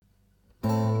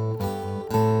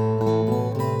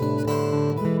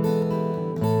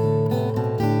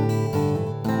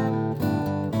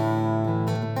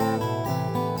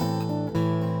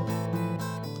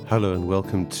Hello and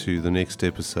welcome to the next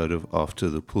episode of After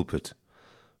the Pulpit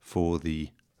for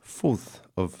the 4th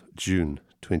of June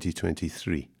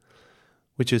 2023,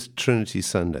 which is Trinity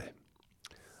Sunday.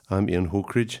 I'm Ian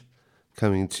Hawkridge,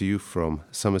 coming to you from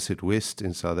Somerset West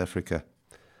in South Africa.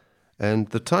 And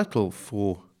the title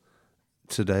for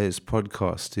today's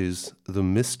podcast is The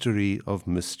Mystery of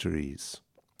Mysteries.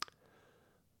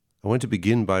 I want to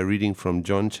begin by reading from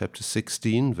John chapter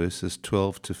 16, verses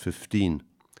 12 to 15.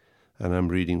 And I'm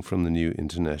reading from the New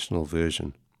International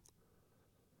Version.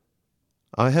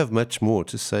 I have much more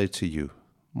to say to you,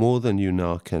 more than you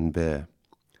now can bear.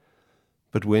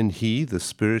 But when He, the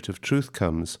Spirit of truth,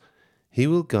 comes, He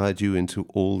will guide you into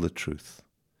all the truth.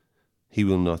 He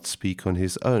will not speak on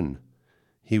His own.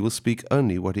 He will speak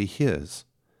only what He hears,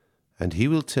 and He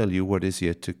will tell you what is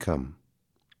yet to come.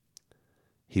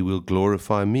 He will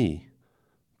glorify me,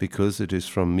 because it is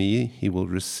from me He will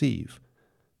receive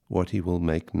what He will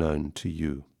make known to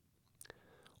you.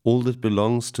 All that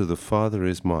belongs to the Father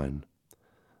is mine.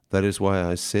 That is why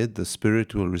I said the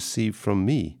Spirit will receive from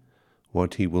me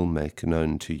what He will make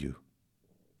known to you.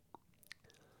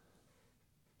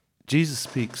 Jesus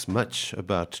speaks much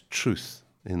about truth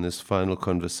in this final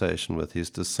conversation with His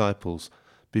disciples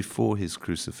before His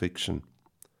crucifixion.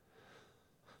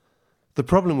 The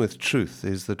problem with truth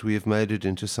is that we have made it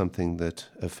into something that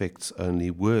affects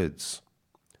only words.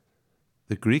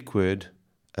 The Greek word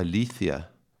aletheia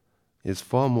is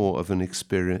far more of an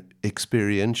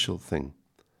experiential thing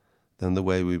than the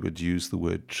way we would use the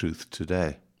word truth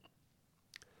today.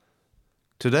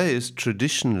 Today is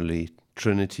traditionally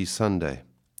Trinity Sunday,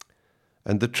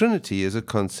 and the Trinity is a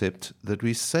concept that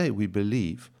we say we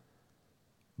believe,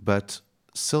 but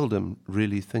seldom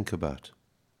really think about.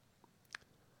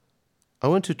 I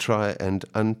want to try and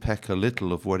unpack a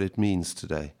little of what it means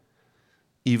today,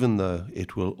 even though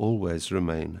it will always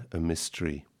remain a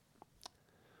mystery.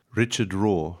 Richard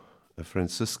Rohr, a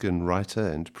Franciscan writer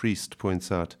and priest,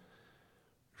 points out,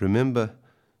 remember,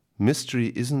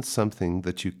 mystery isn't something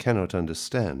that you cannot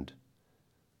understand.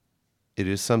 It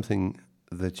is something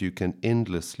that you can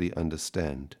endlessly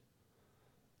understand.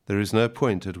 There is no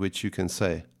point at which you can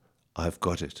say, I've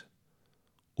got it.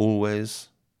 Always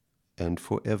and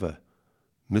forever,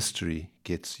 mystery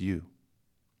gets you.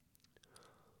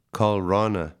 Karl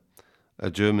Rahner,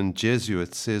 a German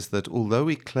Jesuit, says that although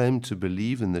we claim to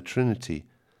believe in the Trinity,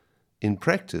 in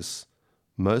practice,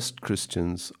 most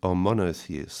Christians are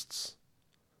monotheists.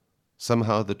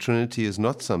 Somehow the Trinity is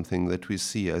not something that we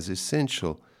see as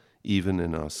essential even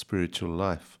in our spiritual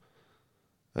life.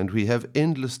 And we have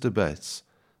endless debates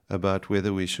about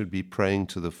whether we should be praying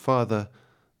to the Father,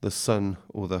 the Son,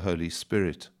 or the Holy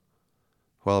Spirit,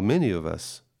 while many of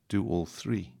us do all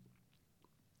three.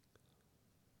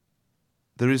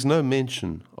 There is no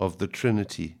mention of the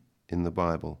Trinity in the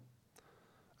Bible,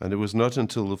 and it was not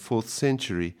until the 4th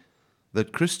century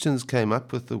that Christians came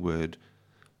up with the word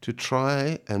to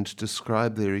try and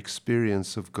describe their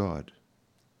experience of God.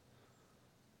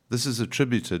 This is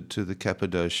attributed to the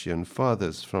Cappadocian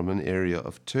Fathers from an area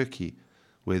of Turkey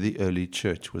where the early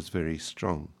church was very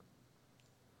strong.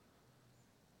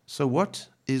 So what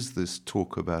is this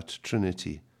talk about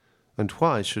Trinity, and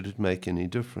why should it make any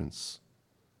difference?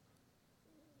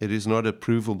 It is not a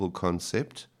provable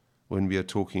concept when we are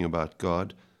talking about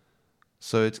God,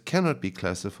 so it cannot be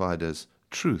classified as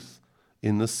truth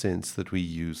in the sense that we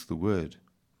use the word.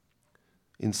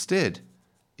 Instead,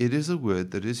 it is a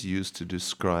word that is used to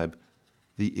describe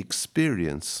the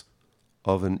experience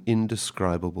of an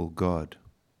indescribable God.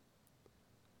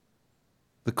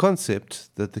 The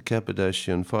concept that the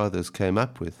Cappadocian Fathers came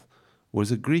up with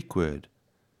was a Greek word,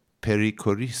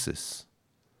 perichoresis,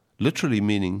 literally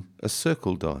meaning a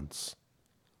circle dance.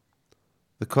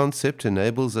 The concept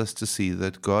enables us to see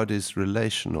that God is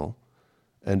relational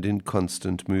and in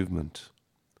constant movement.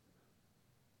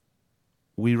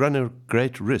 We run a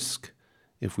great risk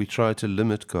if we try to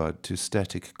limit God to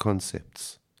static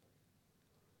concepts.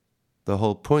 The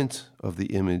whole point of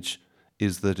the image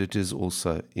is that it is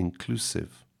also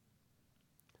inclusive.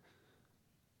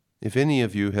 If any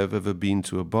of you have ever been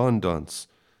to a barn dance,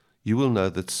 you will know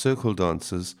that circle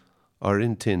dances are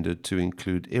intended to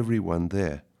include everyone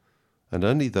there, and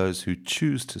only those who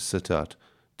choose to sit out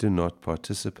do not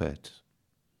participate.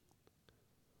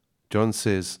 John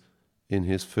says in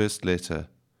his first letter,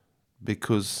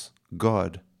 because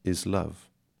God is love.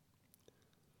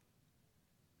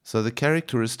 So the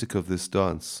characteristic of this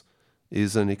dance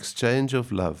is an exchange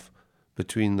of love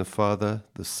between the Father,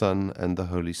 the Son, and the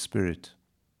Holy Spirit.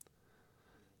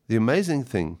 The amazing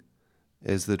thing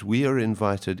is that we are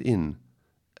invited in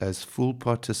as full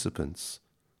participants,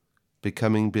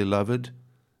 becoming beloved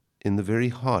in the very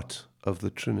heart of the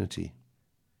Trinity.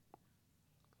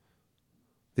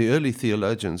 The early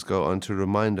theologians go on to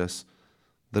remind us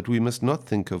that we must not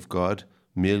think of God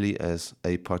merely as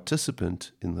a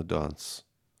participant in the dance.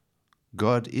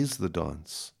 God is the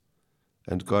dance,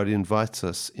 and God invites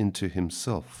us into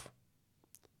himself.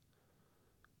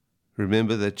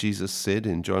 Remember that Jesus said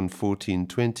in John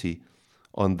 14:20,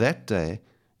 "On that day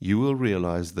you will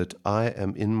realize that I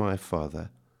am in my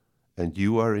Father, and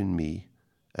you are in me,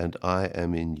 and I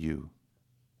am in you."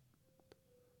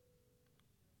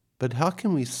 But how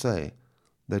can we say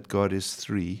that God is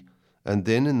three, and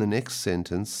then in the next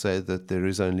sentence say that there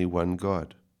is only one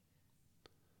God?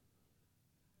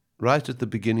 Right at the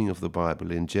beginning of the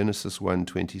Bible, in Genesis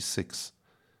 1:26,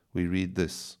 we read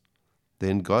this: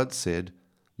 "Then God said,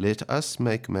 let us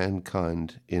make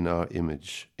mankind in our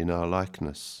image, in our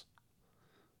likeness,"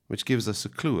 which gives us a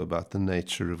clue about the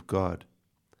nature of God.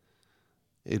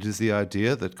 It is the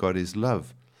idea that God is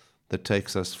love that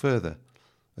takes us further,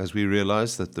 as we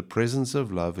realize that the presence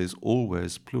of love is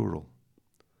always plural.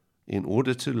 In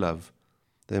order to love,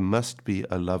 there must be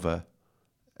a lover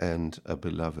and a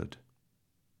beloved.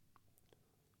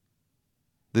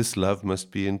 This love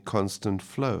must be in constant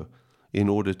flow in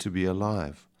order to be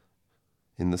alive,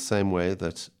 in the same way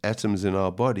that atoms in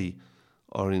our body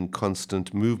are in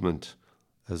constant movement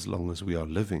as long as we are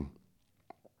living.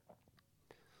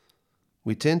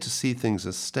 We tend to see things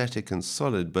as static and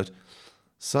solid, but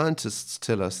scientists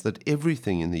tell us that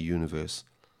everything in the universe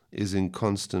is in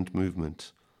constant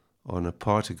movement on a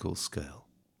particle scale.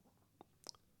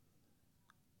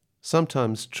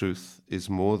 Sometimes truth is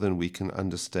more than we can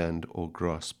understand or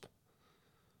grasp,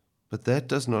 but that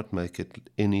does not make it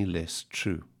any less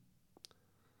true.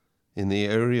 In the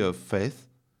area of faith,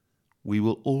 we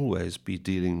will always be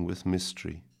dealing with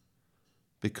mystery,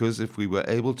 because if we were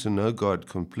able to know God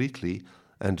completely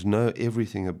and know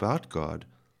everything about God,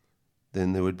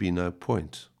 then there would be no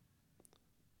point.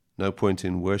 No point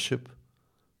in worship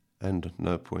and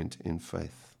no point in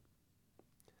faith.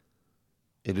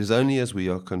 It is only as we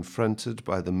are confronted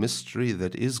by the mystery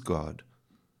that is God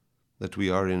that we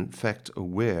are in fact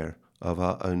aware of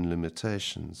our own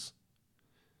limitations.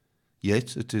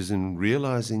 Yet it is in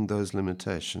realizing those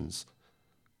limitations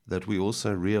that we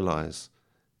also realize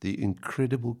the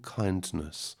incredible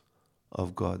kindness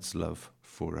of God's love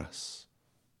for us.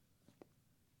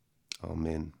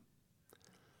 Amen.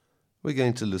 We're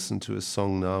going to listen to a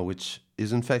song now which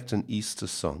is in fact an Easter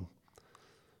song,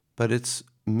 but it's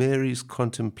Mary's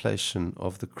contemplation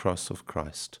of the cross of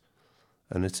Christ,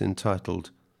 and it's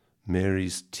entitled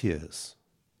Mary's Tears.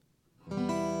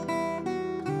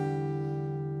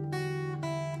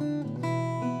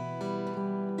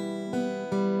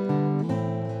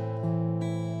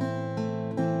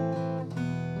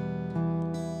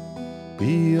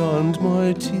 Beyond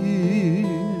my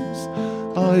tears,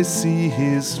 I see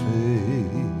his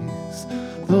face,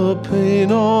 the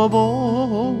pain of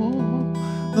all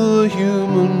the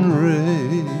human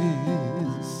race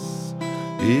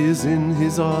is in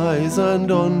his eyes and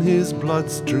on his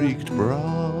blood-streaked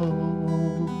brow.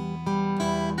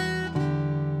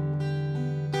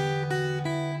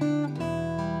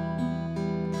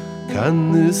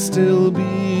 Can this still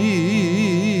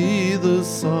be the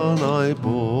son I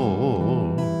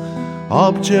bore,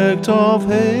 object of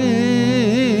hatred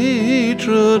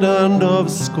and of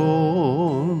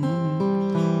scorn,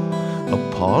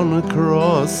 upon a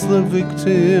cross the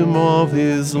victim of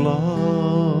his love?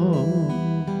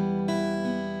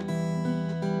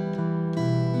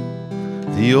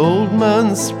 The old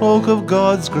man spoke of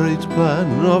God's great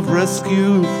plan of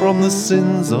rescue from the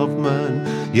sins of man,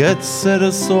 yet said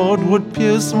a sword would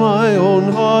pierce my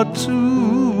own heart too.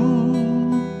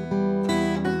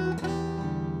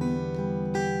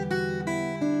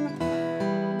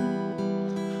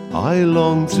 I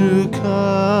long to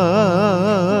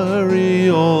carry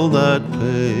all that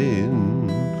pain,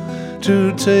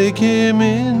 to take him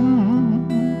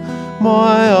in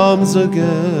my arms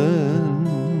again,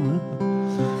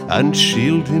 and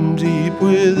shield him deep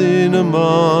within a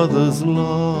mother's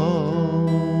love.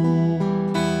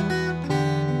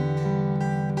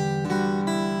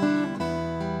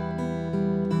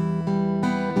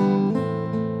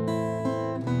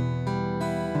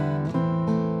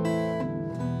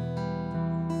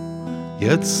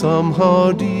 Yet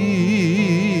somehow deep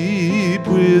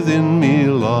within me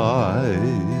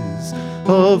lies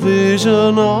a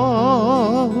vision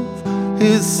of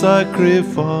his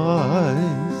sacrifice.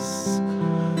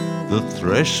 The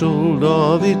threshold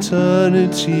of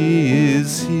eternity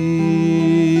is here.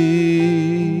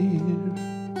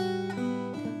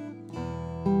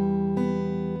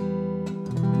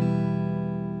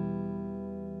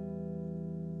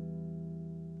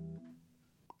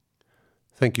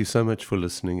 Thank you so much for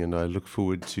listening, and I look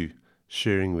forward to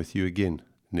sharing with you again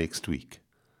next week.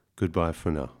 Goodbye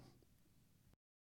for now.